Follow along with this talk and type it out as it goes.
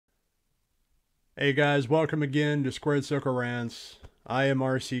Hey guys, welcome again to Squared Circle Rants. I am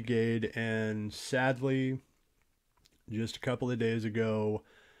RC Gade, and sadly, just a couple of days ago,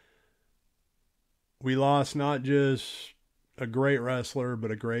 we lost not just a great wrestler,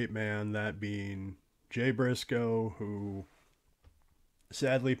 but a great man, that being Jay Briscoe, who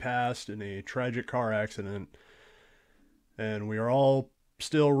sadly passed in a tragic car accident. And we are all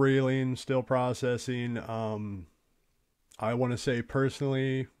still reeling, still processing. I want to say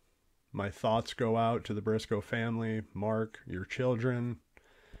personally, my thoughts go out to the Briscoe family, Mark, your children.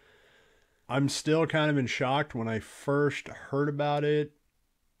 I'm still kind of in shock. When I first heard about it,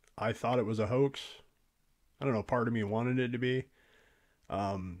 I thought it was a hoax. I don't know, part of me wanted it to be.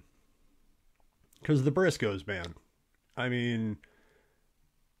 Um, because the Briscoes, man. I mean,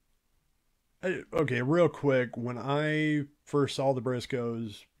 okay, real quick, when I first saw the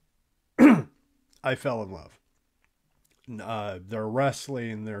Briscoes, I fell in love. Their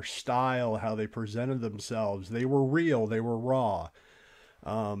wrestling, their style, how they presented themselves, they were real, they were raw.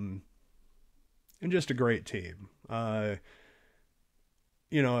 Um, and just a great team.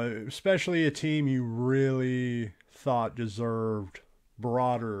 Especially a team you really thought deserved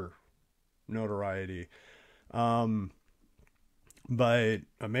broader notoriety. Um, but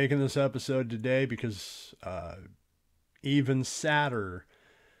I'm making this episode today because even sadder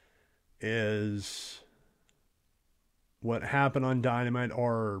is what happened on Dynamite,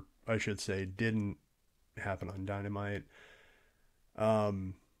 or I should say, didn't happen on Dynamite.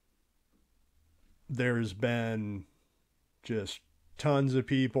 Um, there's been just tons of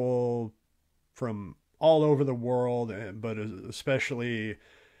people from all over the world, but especially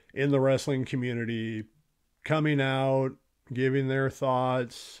in the wrestling community, coming out, giving their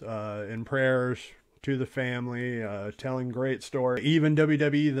thoughts and prayers to the family, telling great stories. Even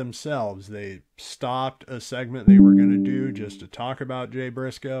WWE themselves, they stopped a segment they were going to do just to talk about Jay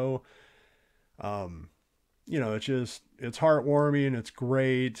Briscoe. It's heartwarming. It's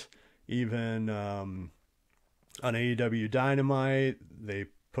great. Even on AEW Dynamite, they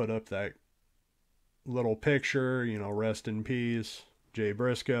put up that little picture, rest in peace, Jay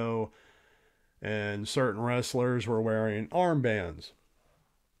Briscoe. And certain wrestlers were wearing armbands,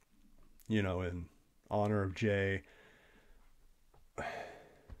 in honor of Jay.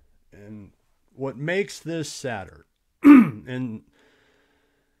 And what makes this sadder, and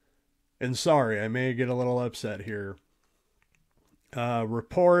sorry, I may get a little upset here.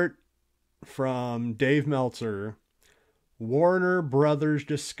 Report from Dave Meltzer: Warner Brothers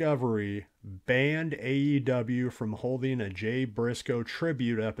Discovery banned AEW from holding a Jay Briscoe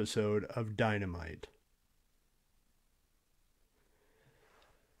tribute episode of Dynamite.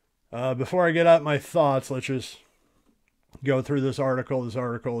 Before I get out my thoughts, let's just go through this article. This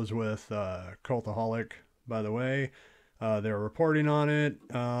article is with Cultaholic, by the way. They're reporting on it.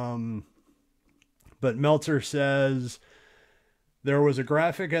 But Meltzer says there was a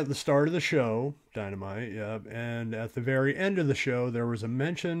graphic at the start of the show, Dynamite, yep, and at the very end of the show, there was a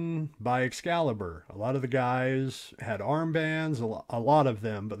mention by Excalibur. A lot of the guys had armbands, a lot of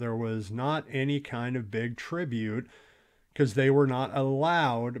them, but there was not any kind of big tribute because they were not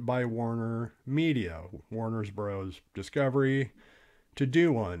allowed by Warner Media, Warner's Bros. Discovery, to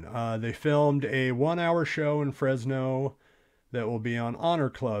do one. They filmed a 1-hour show in Fresno that will be on Honor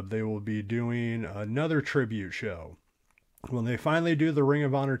Club. They will be doing another tribute show. When they finally do the Ring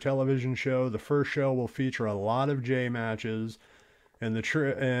of Honor television show, the first show will feature a lot of Jay matches, and the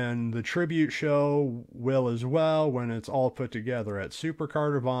tribute show will as well when it's all put together. At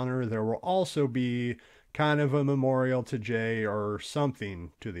Supercard of Honor, there will also be kind of a memorial to Jay or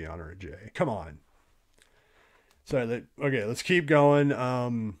something to the honor of Jay. Come on. So, okay, let's keep going.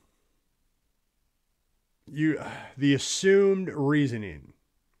 The assumed reasoning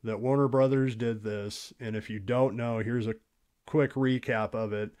that Warner Brothers did this, and if you don't know, here's a quick recap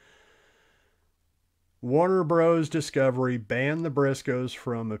of it. Warner Bros. Discovery banned the Briscoes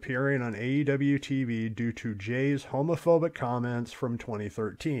from appearing on AEW TV due to Jay's homophobic comments from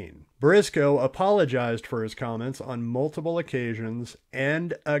 2013. Briscoe apologized for his comments on multiple occasions,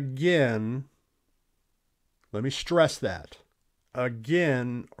 and again, let me stress that,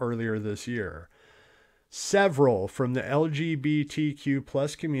 again earlier this year. Several from the LGBTQ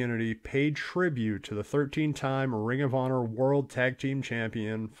plus community paid tribute to the 13-time Ring of Honor World Tag Team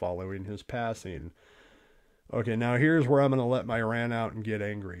Champion following his passing. Okay, now here's where I'm going to let my rant out and get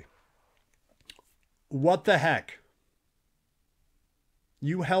angry. What the heck?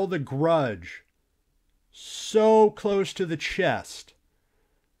 You held a grudge so close to the chest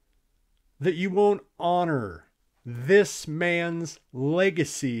that you won't honor this man's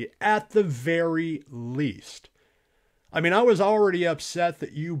legacy at the very least. I mean, I was already upset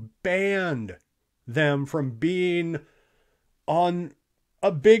that you banned them from being on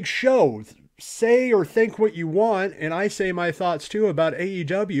a big show. Say or think what you want, and I say my thoughts too about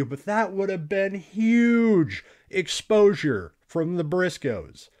AEW, but that would have been huge exposure from the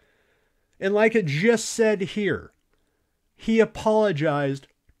Briscoes. And like it just said here, he apologized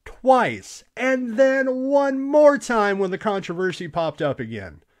twice and then one more time when the controversy popped up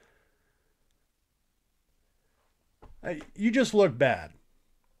again. You just look bad,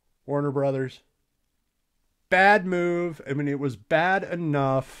 Warner Brothers. Bad move. I mean, it was bad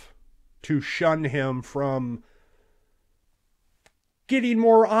enough to shun him from getting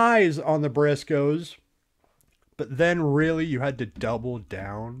more eyes on the Briscoes. But then really you had to double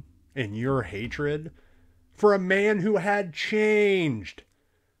down in your hatred for a man who had changed.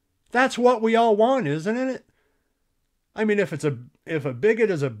 That's what we all want, isn't it? I mean, if a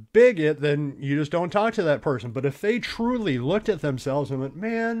bigot is a bigot, then you just don't talk to that person. But if they truly looked at themselves and went,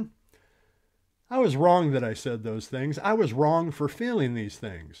 man, I was wrong that I said those things. I was wrong for feeling these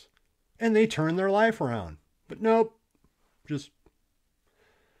things. And they turn their life around. But nope. Just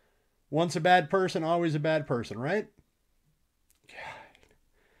once a bad person, always a bad person, right? God.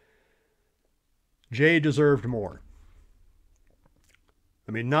 Jay deserved more.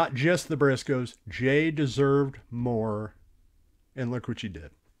 I mean, not just the Briscoes. Jay deserved more. And look what you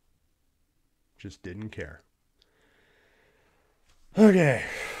did. Just didn't care. Okay.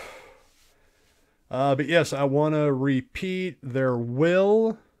 But yes, I want to repeat, there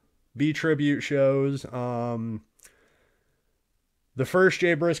will be tribute shows. The first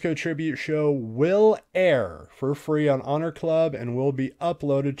Jay Briscoe tribute show will air for free on Honor Club and will be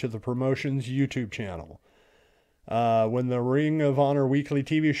uploaded to the promotion's YouTube channel. When the Ring of Honor weekly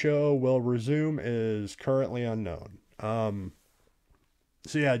TV show will resume is currently unknown.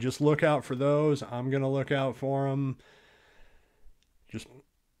 So yeah, just look out for those. I'm going to look out for them.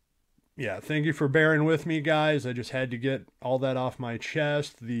 Yeah, thank you for bearing with me, guys. I just had to get all that off my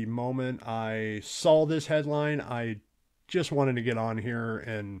chest. The moment I saw this headline, I just wanted to get on here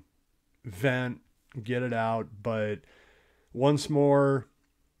and vent, get it out. But once more,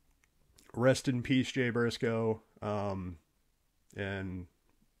 rest in peace, Jay Briscoe. And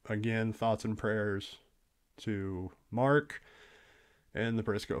again, thoughts and prayers to Mark and the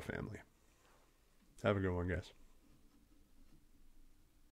Briscoe family. Have a good one, guys.